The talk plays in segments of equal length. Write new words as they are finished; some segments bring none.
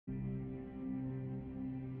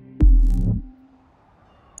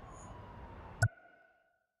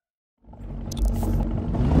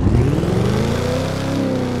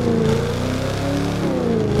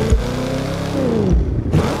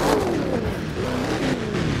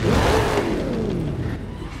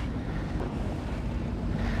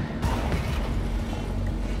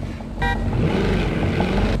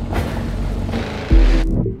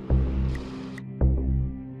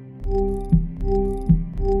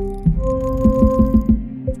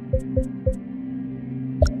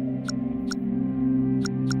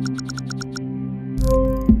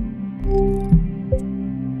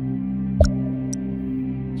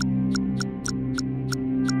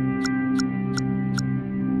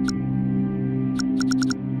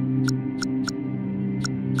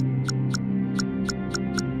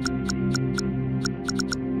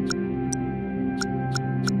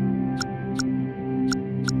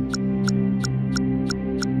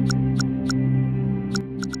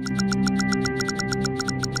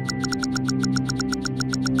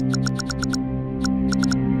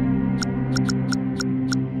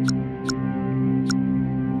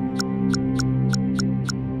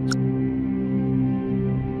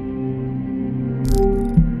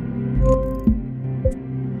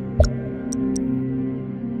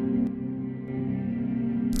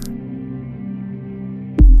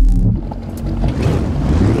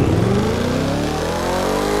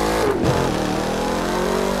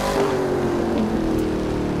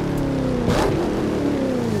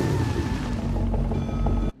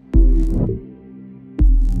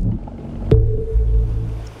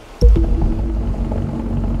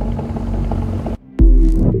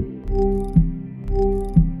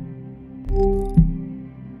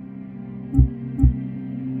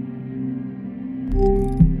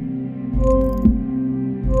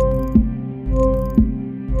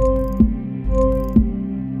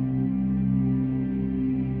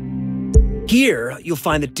Here, you'll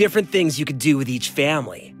find the different things you could do with each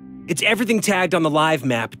family. It's everything tagged on the live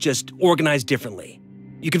map, just organized differently.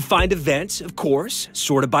 You can find events, of course,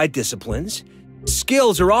 sorted by disciplines.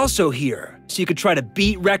 Skills are also here, so you could try to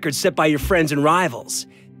beat records set by your friends and rivals.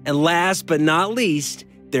 And last but not least,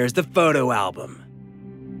 there's the photo album.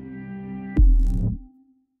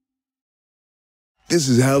 This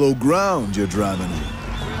is hallowed ground you're driving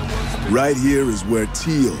on. Right here is where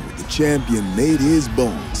Teal, the champion, made his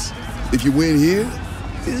bones. If you win here,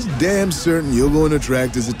 it's damn certain you're going to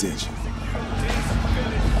attract his attention.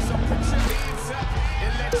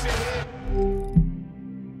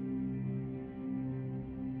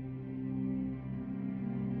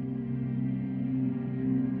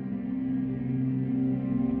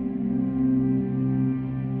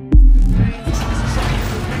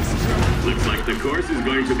 Looks like the course is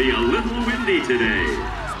going to be a little windy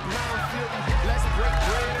today.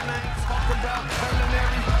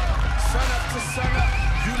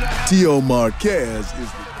 Tio Marquez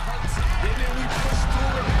is the...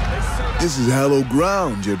 This is hallowed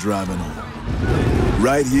ground you're driving on.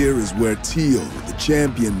 Right here is where Teal, the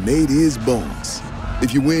champion, made his bones.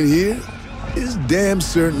 If you win here, it's damn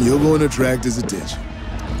certain you're going to attract his attention.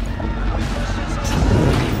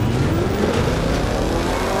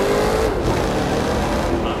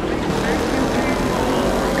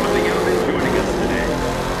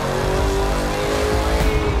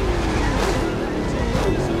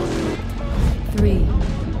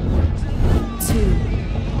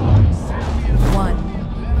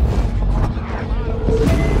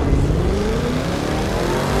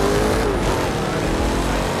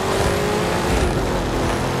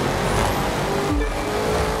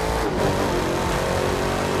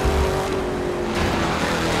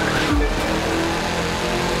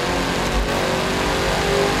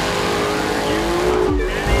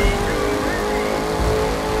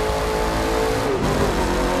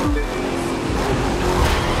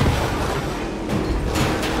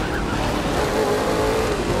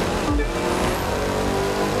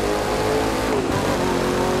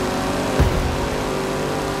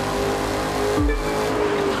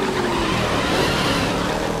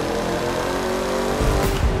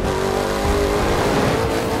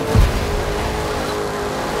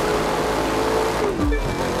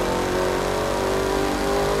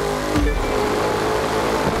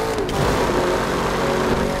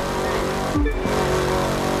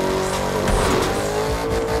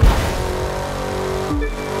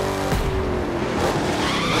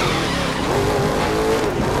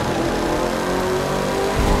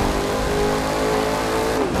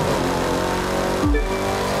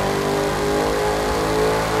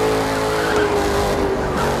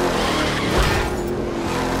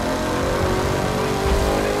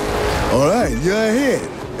 All right, you're ahead,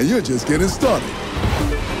 and you're just getting started.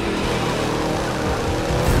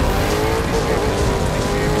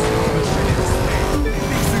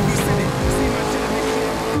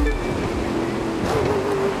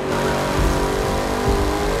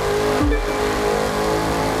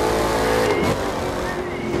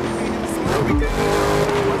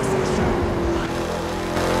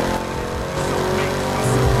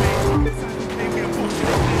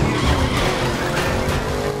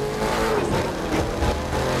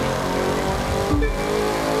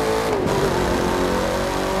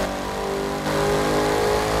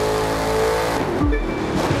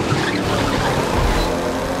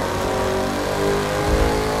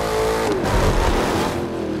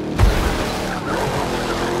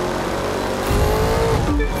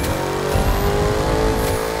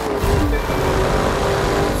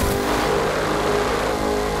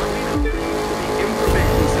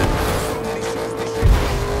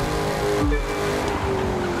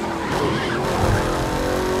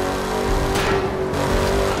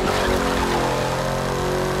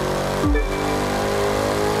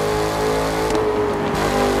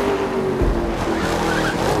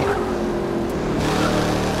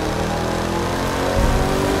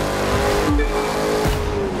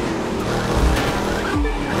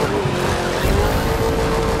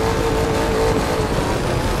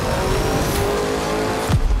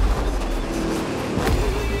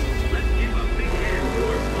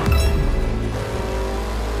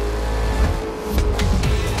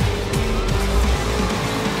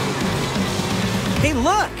 Hey,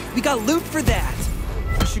 look! We got loot for that!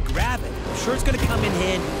 We should grab it. I'm sure it's gonna come in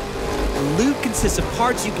handy. The loot consists of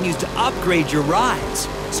parts you can use to upgrade your rides,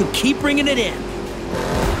 so keep bringing it in.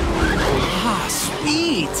 Ah,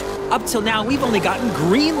 sweet! Up till now, we've only gotten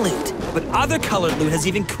green loot, but other colored loot has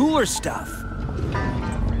even cooler stuff.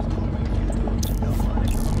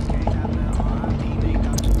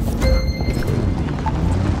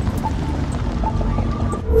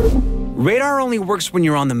 Radar only works when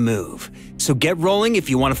you're on the move, so get rolling if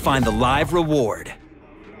you want to find the live reward.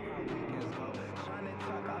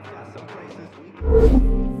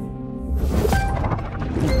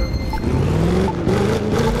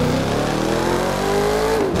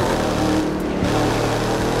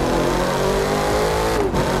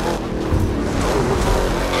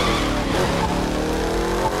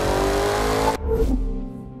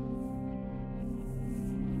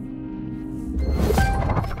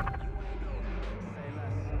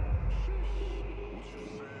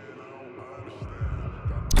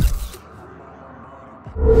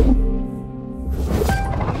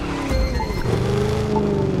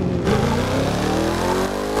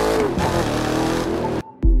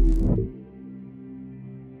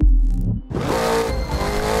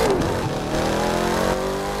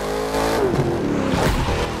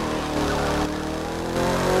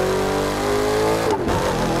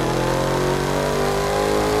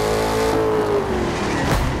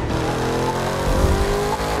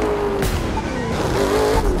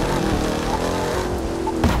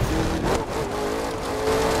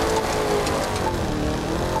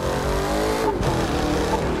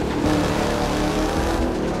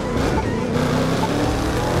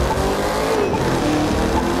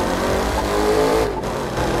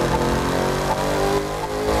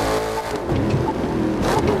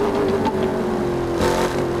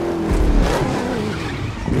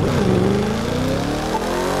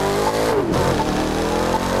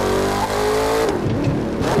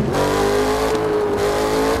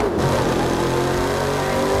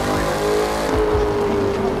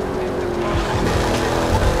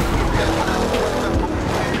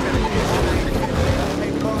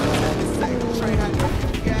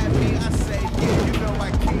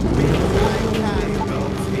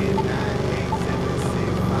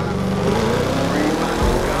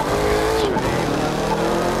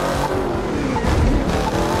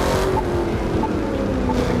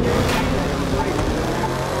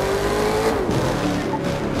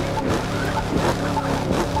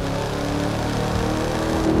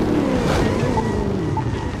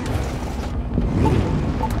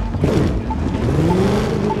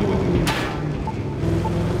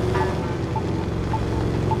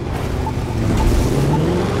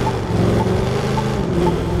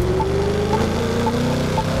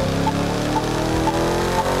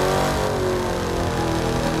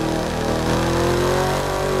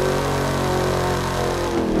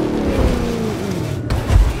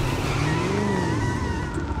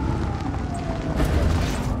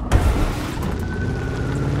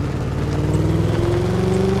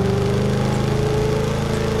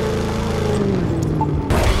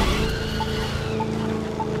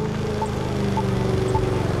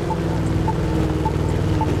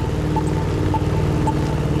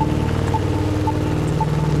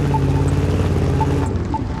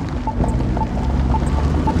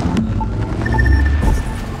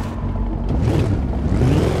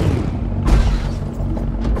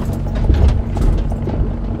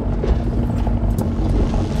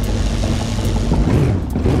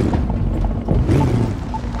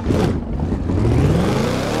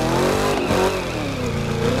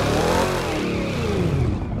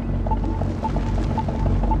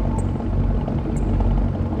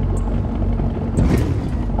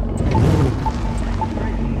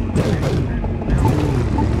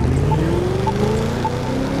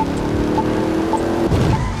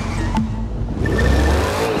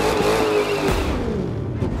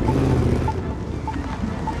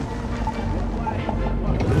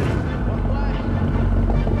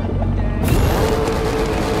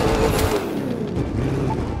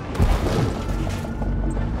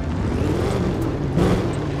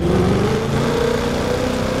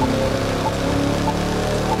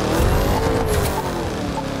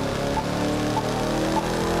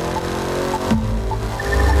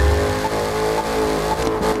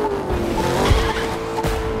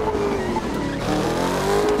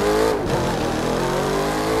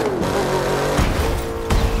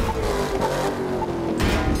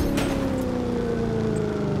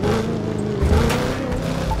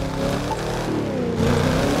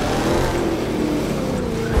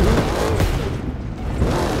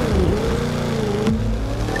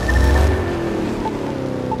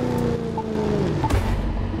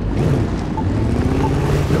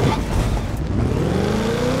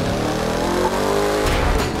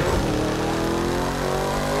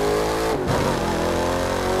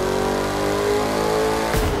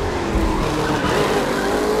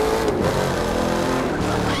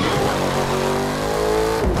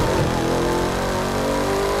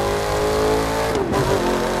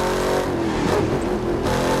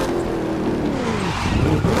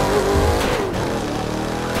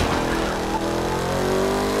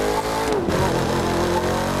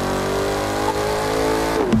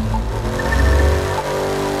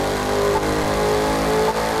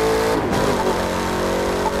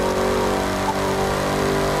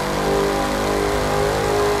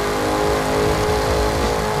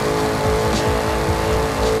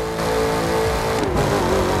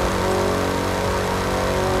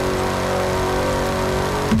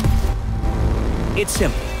 It's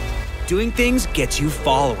simple. Doing things gets you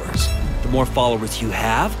followers. The more followers you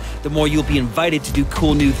have, the more you'll be invited to do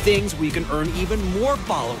cool new things where you can earn even more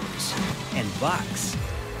followers. And bucks.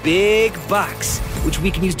 Big bucks, which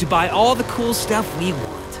we can use to buy all the cool stuff we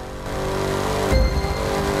want.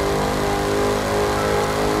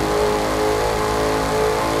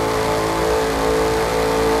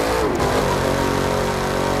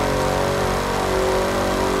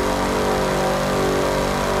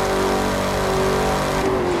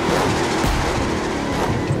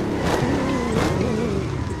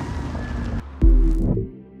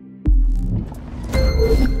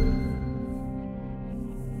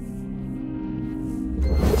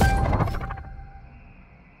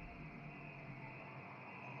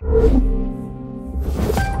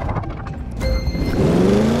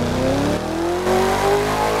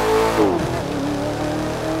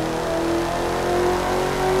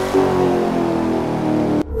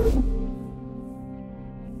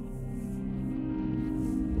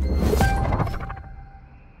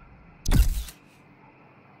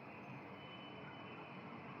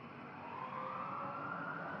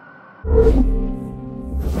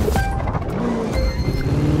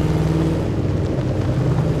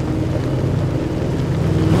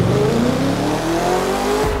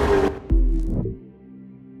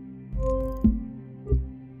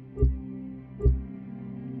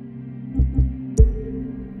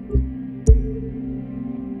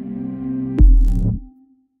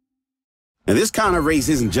 Now, this kind of race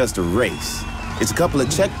isn't just a race. It's a couple of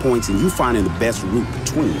checkpoints and you finding the best route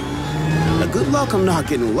between them. Now, good luck on not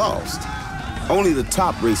getting lost. Only the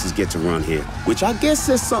top racers get to run here, which I guess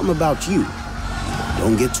says something about you.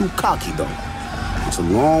 Don't get too cocky, though. It's a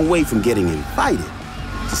long way from getting invited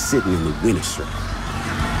to sitting in the winner's circle.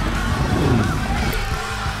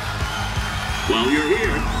 While you're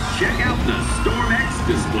here, check out the Storm X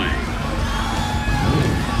display.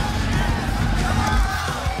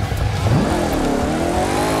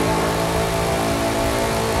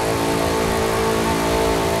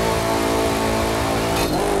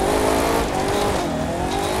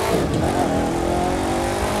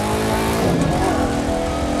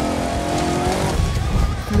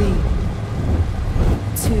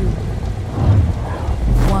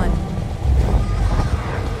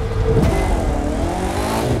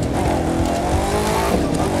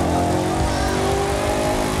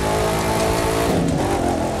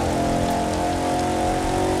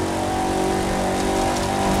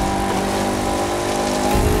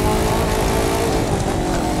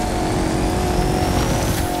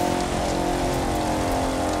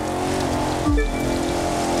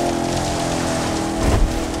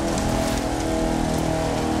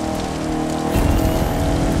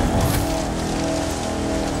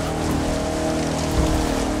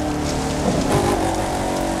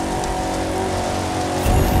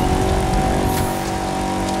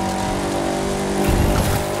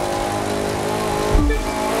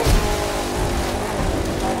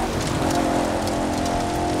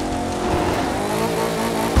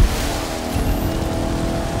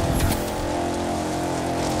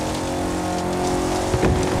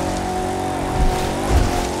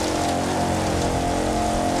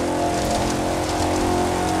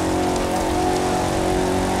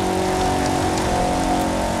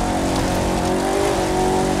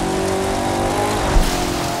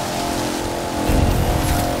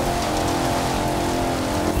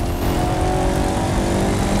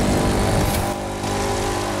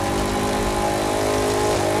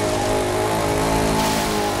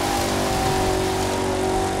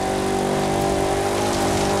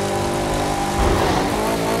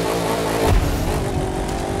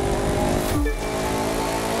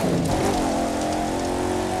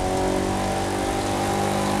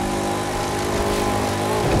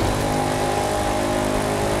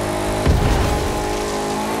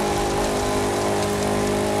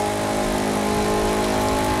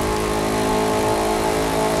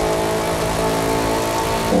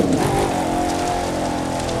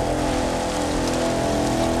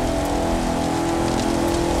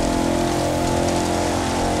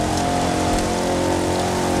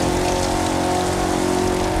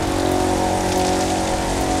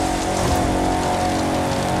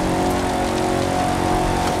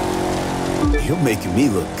 You're making me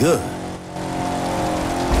look good.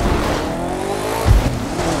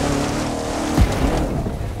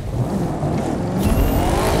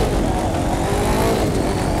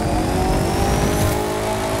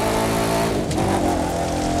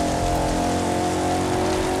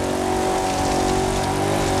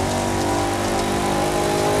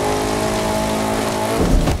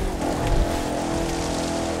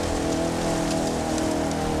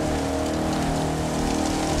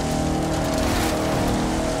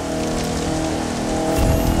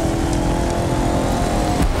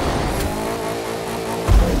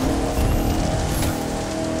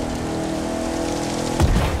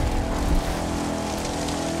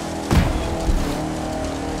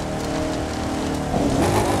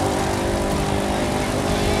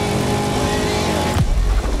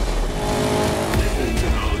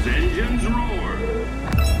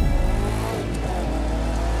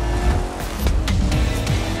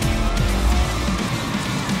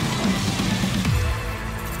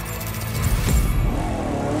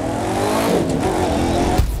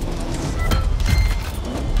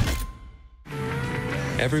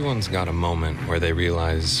 Everyone's got a moment where they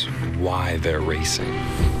realize why they're racing.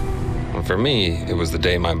 Well, for me, it was the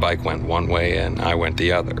day my bike went one way and I went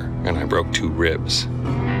the other, and I broke 2 ribs.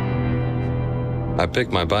 I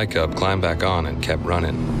picked my bike up, climbed back on, and kept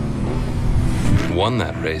running. Won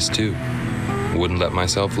that race, too. Wouldn't let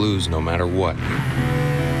myself lose no matter what.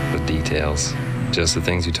 The details, just the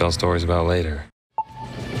things you tell stories about later.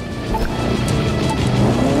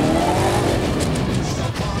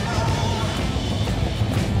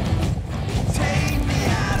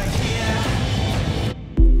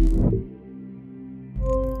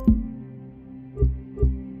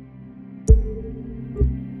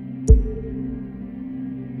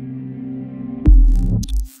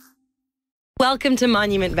 Welcome to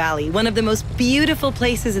Monument Valley, one of the most beautiful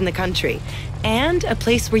places in the country, and a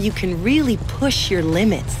place where you can really push your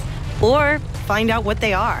limits, or find out what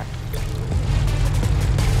they are.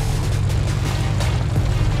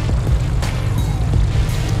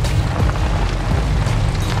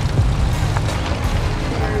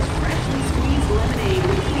 There's freshly squeezed lemonade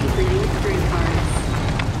waiting for you with drink cards.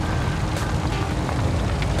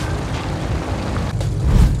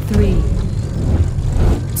 3,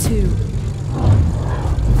 2,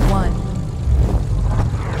 1.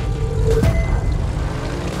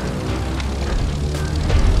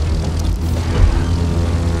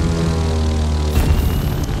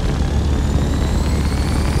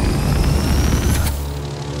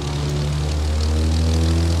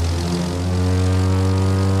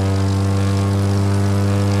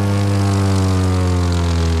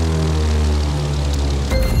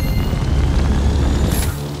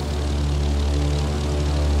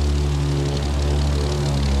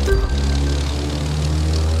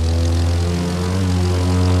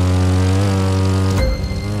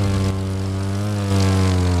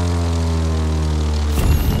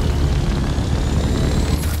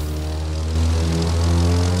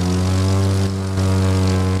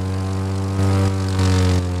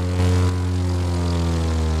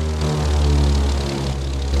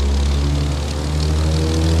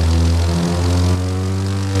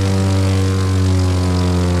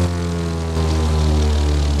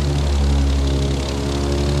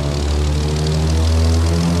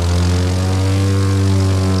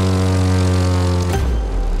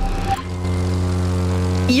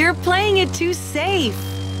 You're playing it too safe.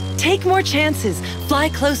 Take more chances. Fly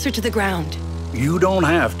closer to the ground. You don't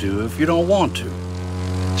have to if you don't want to.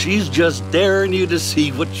 She's just daring you to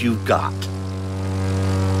see what you've got.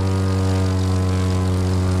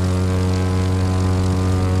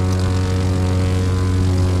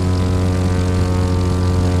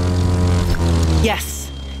 Yes,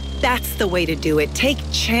 that's the way to do it. Take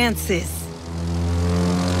chances.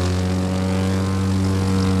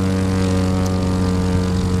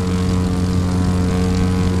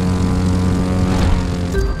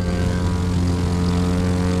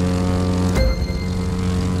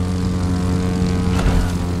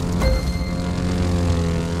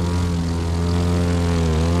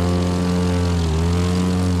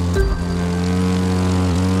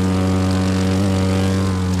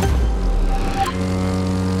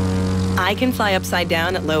 I can fly upside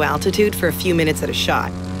down at low altitude for a few minutes at a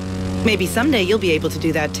shot. Maybe someday you'll be able to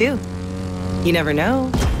do that too. You never know.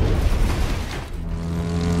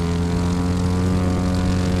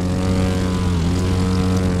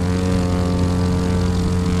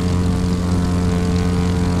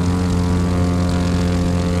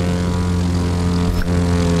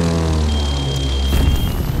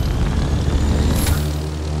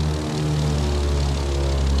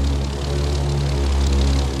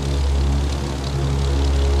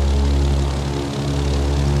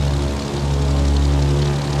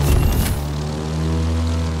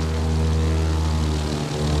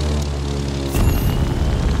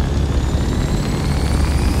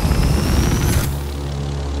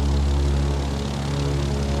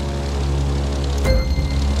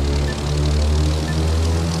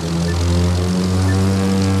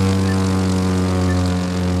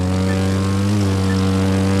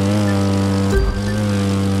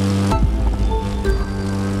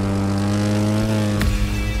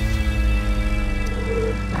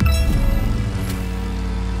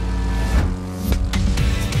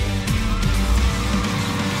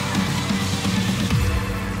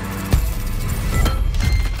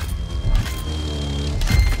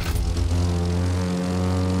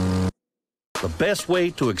 The best way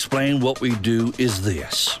to explain what we do is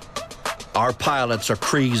this. Our pilots are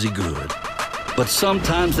crazy good, but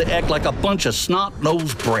sometimes they act like a bunch of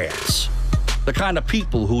snot-nosed brats. The kind of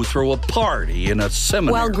people who throw a party in a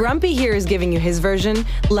seminary. While Grumpy here is giving you his version,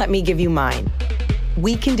 let me give you mine.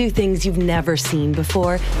 We can do things you've never seen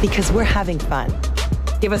before because we're having fun.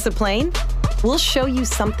 Give us a plane, we'll show you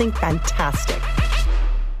something fantastic.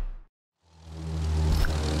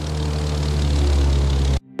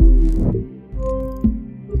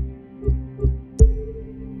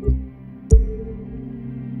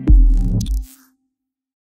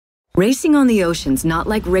 Racing on the ocean's not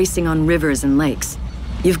like racing on rivers and lakes.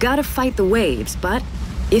 You've got to fight the waves, but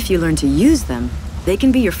if you learn to use them, they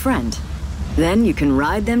can be your friend. Then you can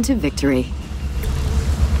ride them to victory.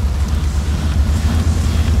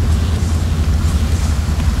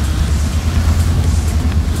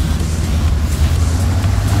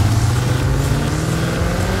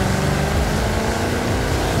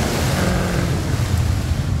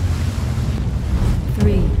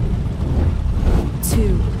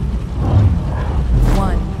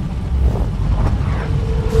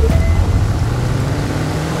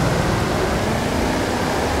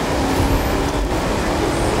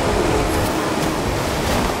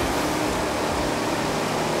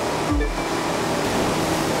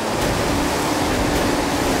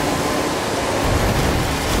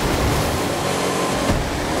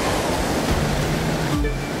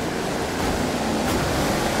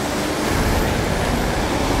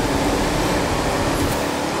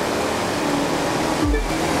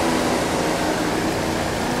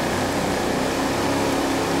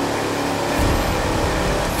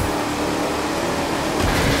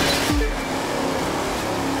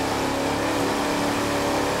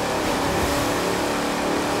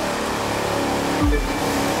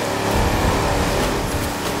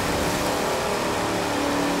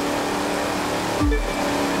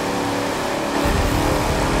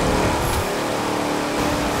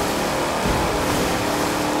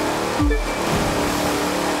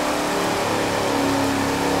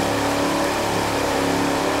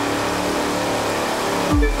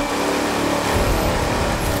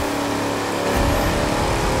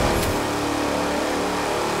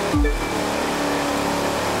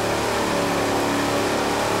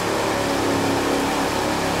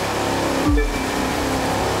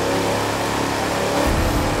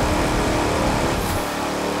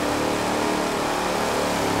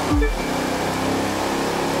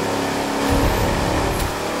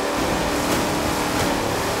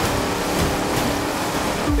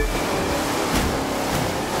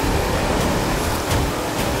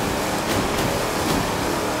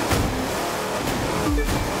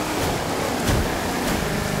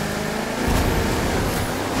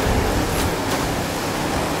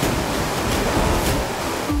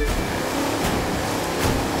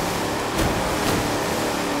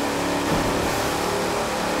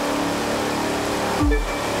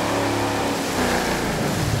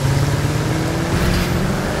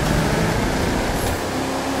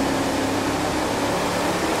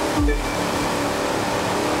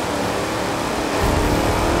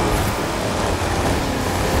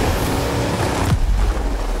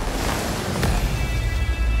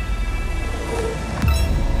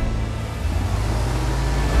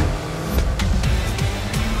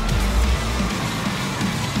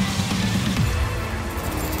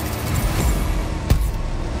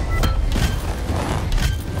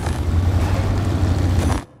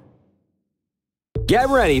 Get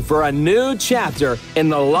ready for a new chapter in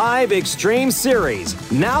the Live Extreme series,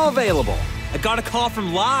 now available. I got a call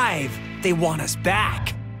from Live. They want us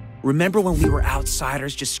back. Remember when we were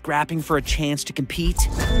outsiders just scrapping for a chance to compete?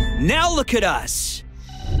 Now look at us.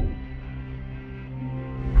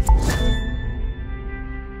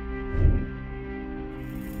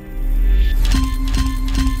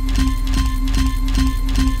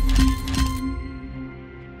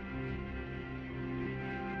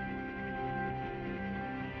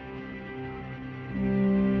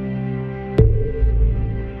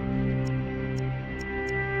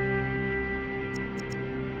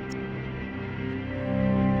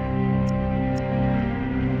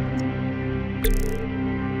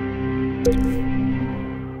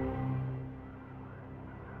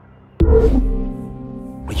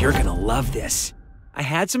 Well, you're gonna love this. I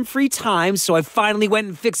had some free time, so I finally went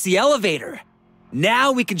and fixed the elevator.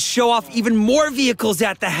 Now we can show off even more vehicles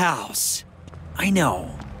at the house. I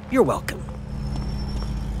know. You're welcome.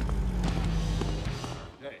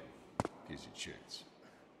 Hey, piece of chicks.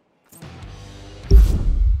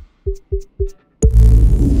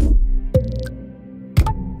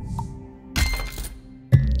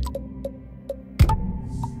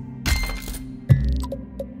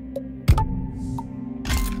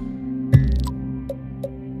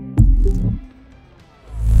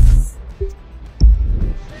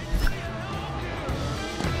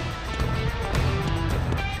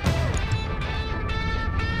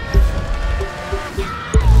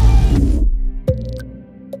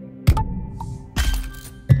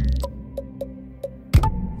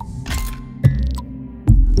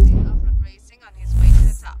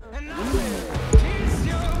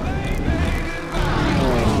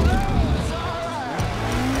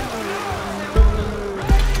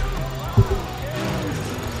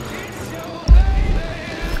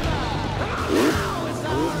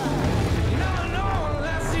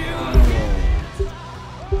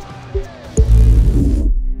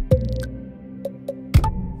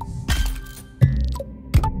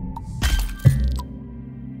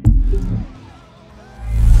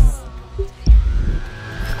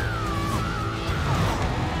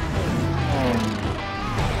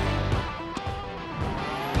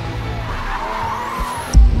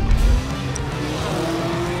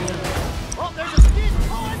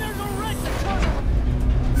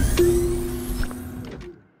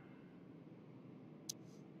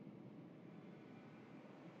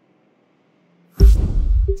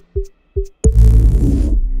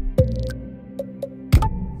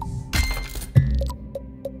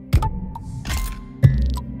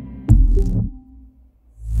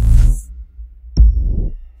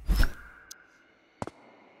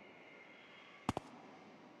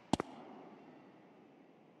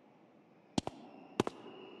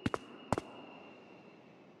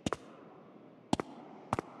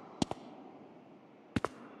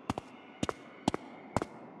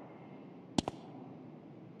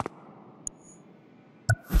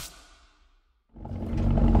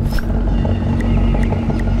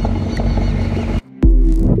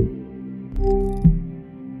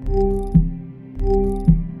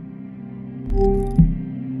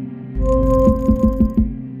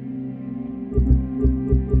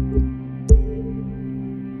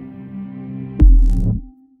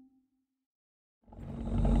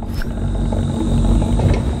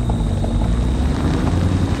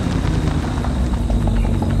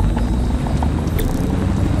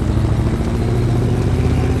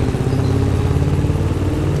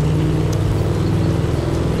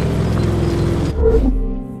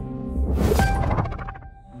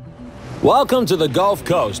 Welcome to the Gulf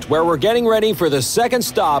Coast, where we're getting ready for the second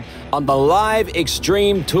stop on the Live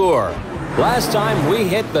Extreme Tour. Last time we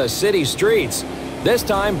hit the city streets. This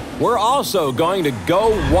time, we're also going to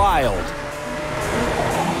go wild.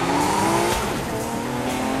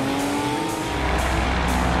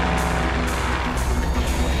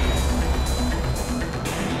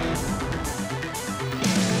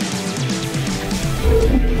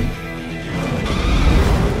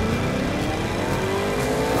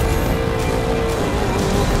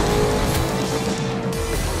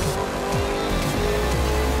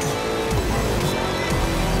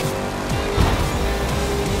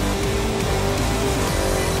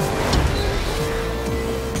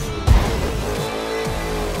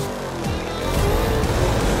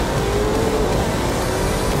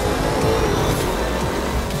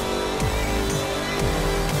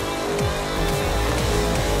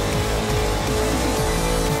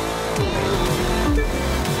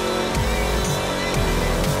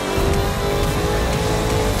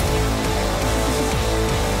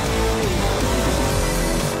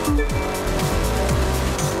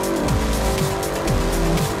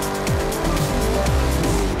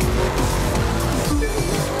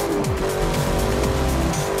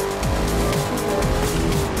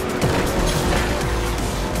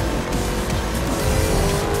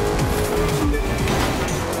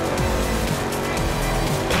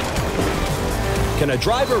 Can a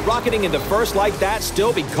driver rocketing into first like that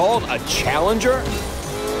still be called a challenger?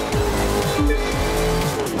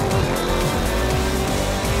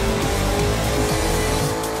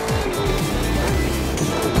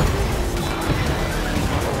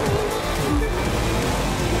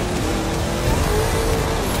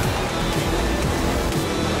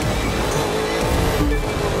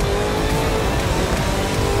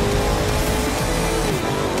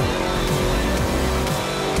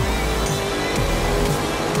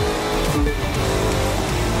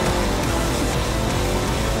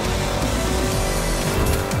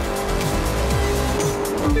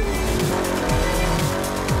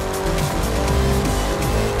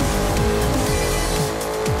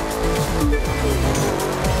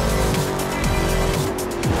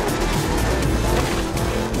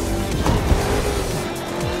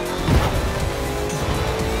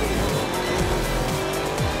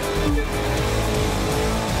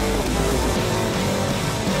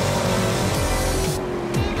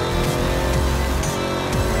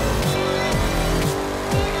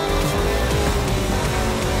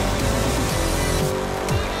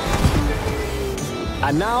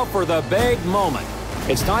 And now for the big moment.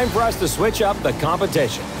 It's time for us to switch up the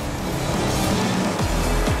competition.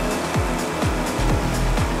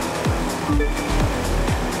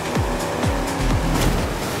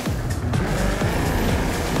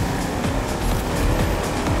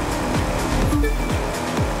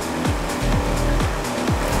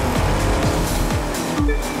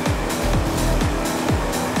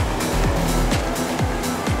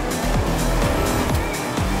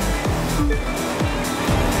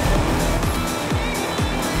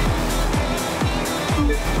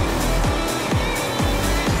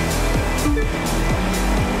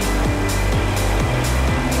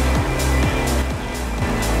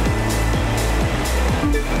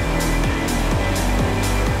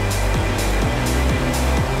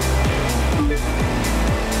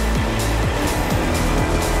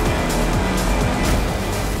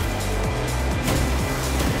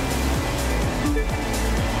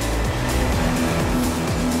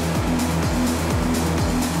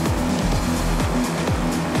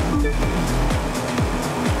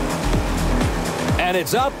 And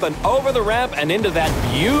it's up and over the ramp and into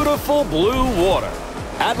that beautiful blue water.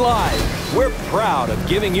 At Live, we're proud of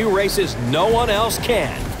giving you races no one else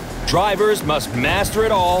can. Drivers must master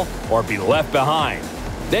it all or be left behind.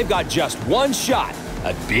 They've got just one shot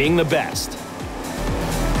at being the best.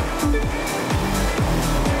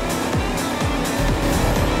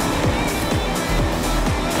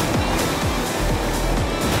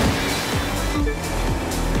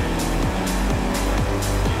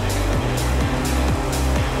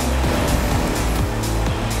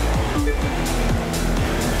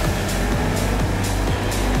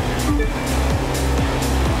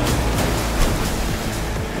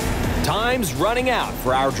 Time's running out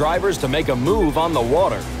for our drivers to make a move on the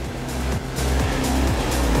water.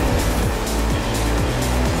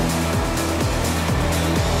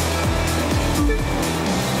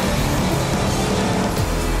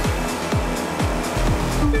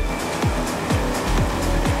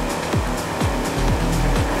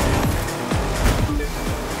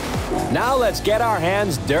 Now let's get our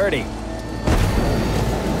hands dirty.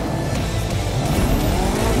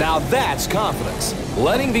 Now that's confidence.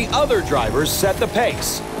 letting the other drivers set the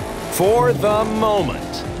pace. For the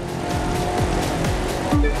moment.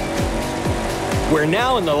 We're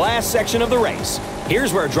now in the last section of the race.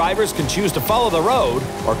 Here's where drivers can choose to follow the road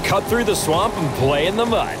or cut through the swamp and play in the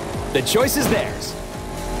mud. The choice is theirs.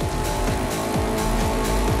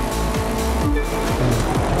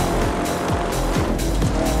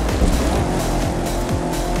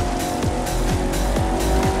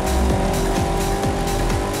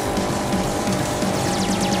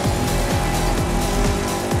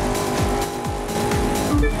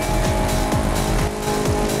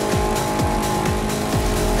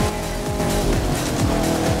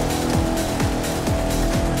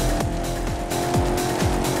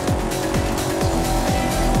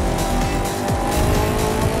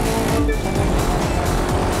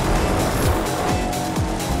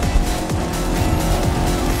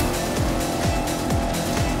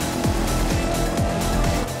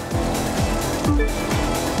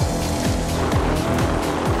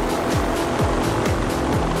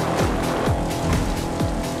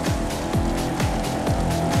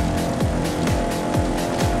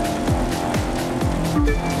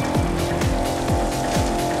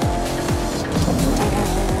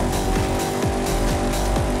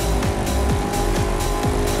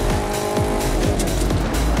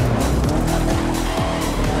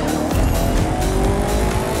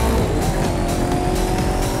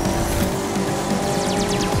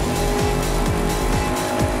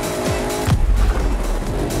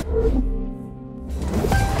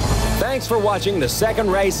 Thanks for watching the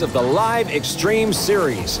second race of the Live Extreme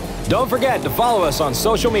Series. Don't forget to follow us on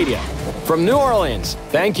social media. From New Orleans,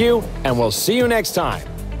 thank you, and we'll see you next time.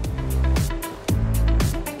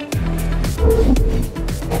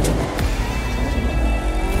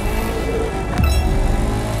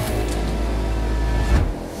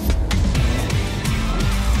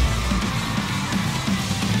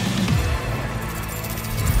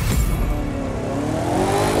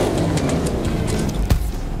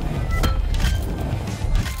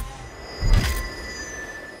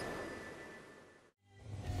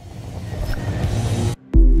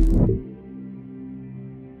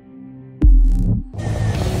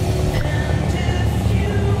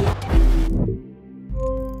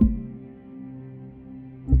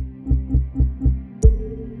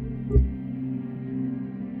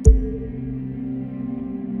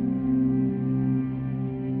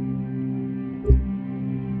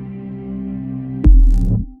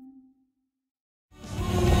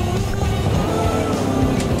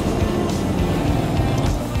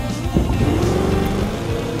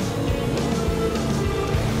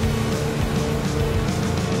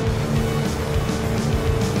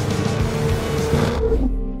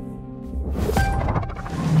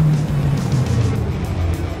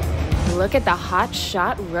 Look at the hot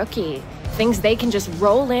shot rookie. Thinks they can just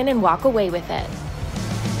roll in and walk away with it.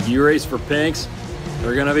 You race for pinks?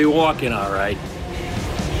 They're gonna be walking all right.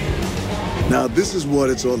 Now this is what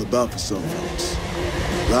it's all about for some folks.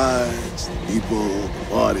 Rides, people, the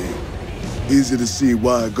party. Easy to see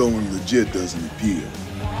why going legit doesn't appeal.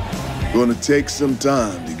 Gonna take some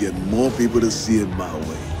time to get more people to see it my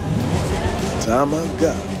way. Time I've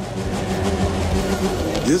got.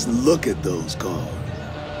 Just look at those cars.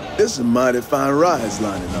 There's some mighty fine rides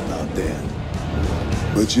lining up out there.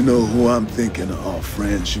 But you know who I'm thinking our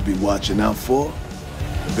friends should be watching out for?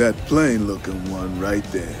 That plain-looking one right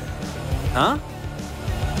there. Huh?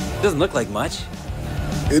 Doesn't look like much.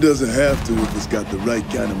 It doesn't have to if it's got the right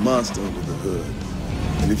kind of monster under the hood.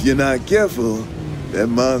 And if you're not careful, that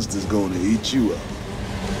monster's gonna eat you up.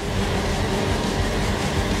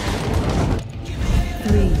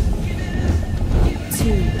 3,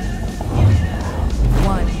 2,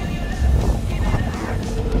 1.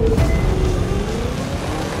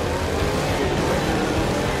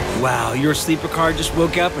 Wow, your sleeper car just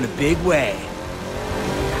woke up in a big way.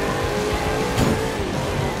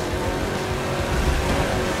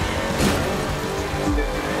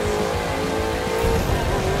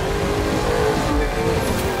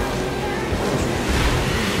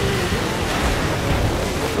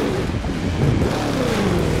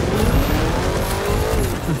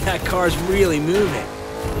 That car's really moving.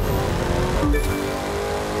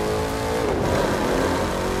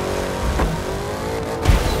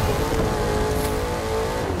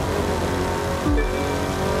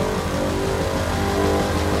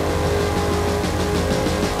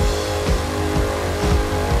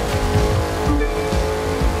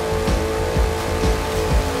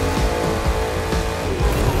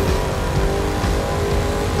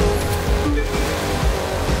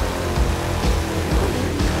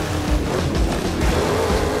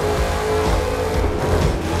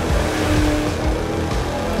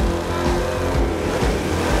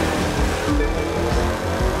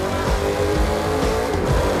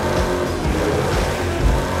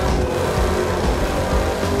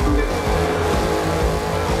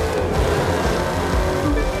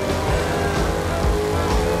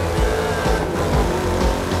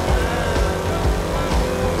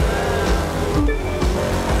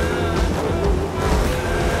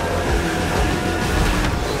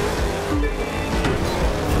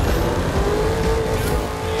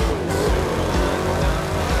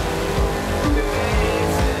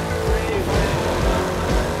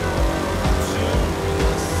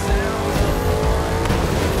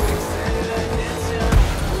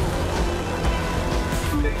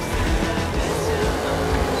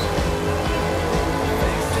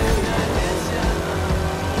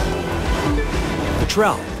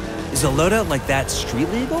 Trell, is a loadout like that street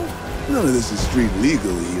legal? None of this is street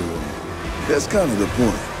legal, hero. That's kind of the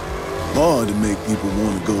point. Hard to make people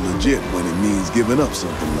want to go legit when it means giving up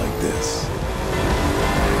something like this.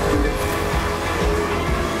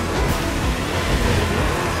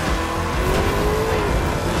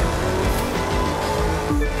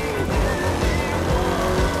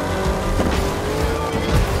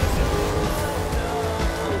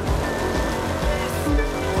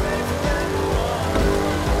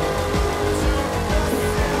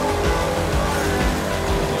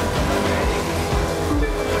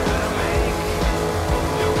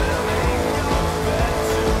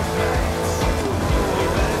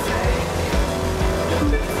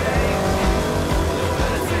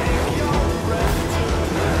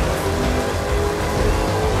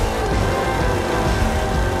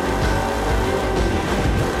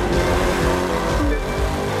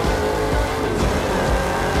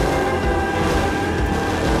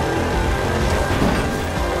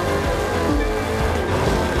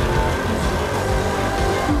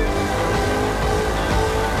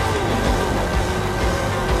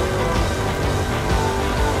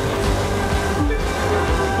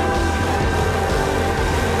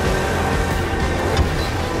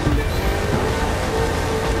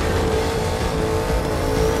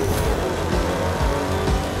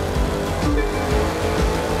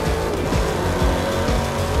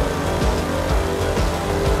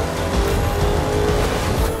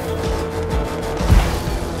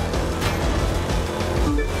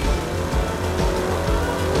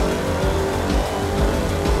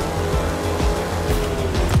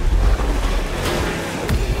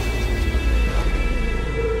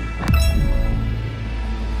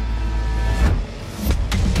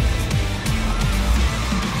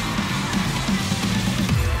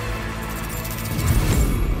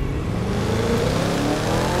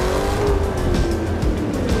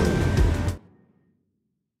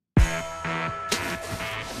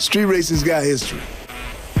 Street racing's got history.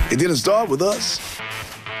 It didn't start with us.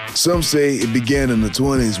 Some say it began in the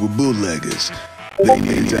 20s with bootleggers. They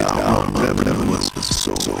needed to outrun revenue,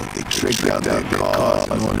 so they tricked out their cars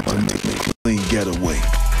in order to make a clean getaway.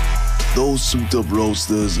 Those souped-up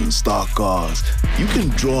roadsters and stock cars, you can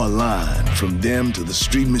draw a line from them to the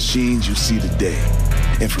street machines you see today,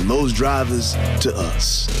 and from those drivers to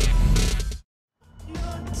us.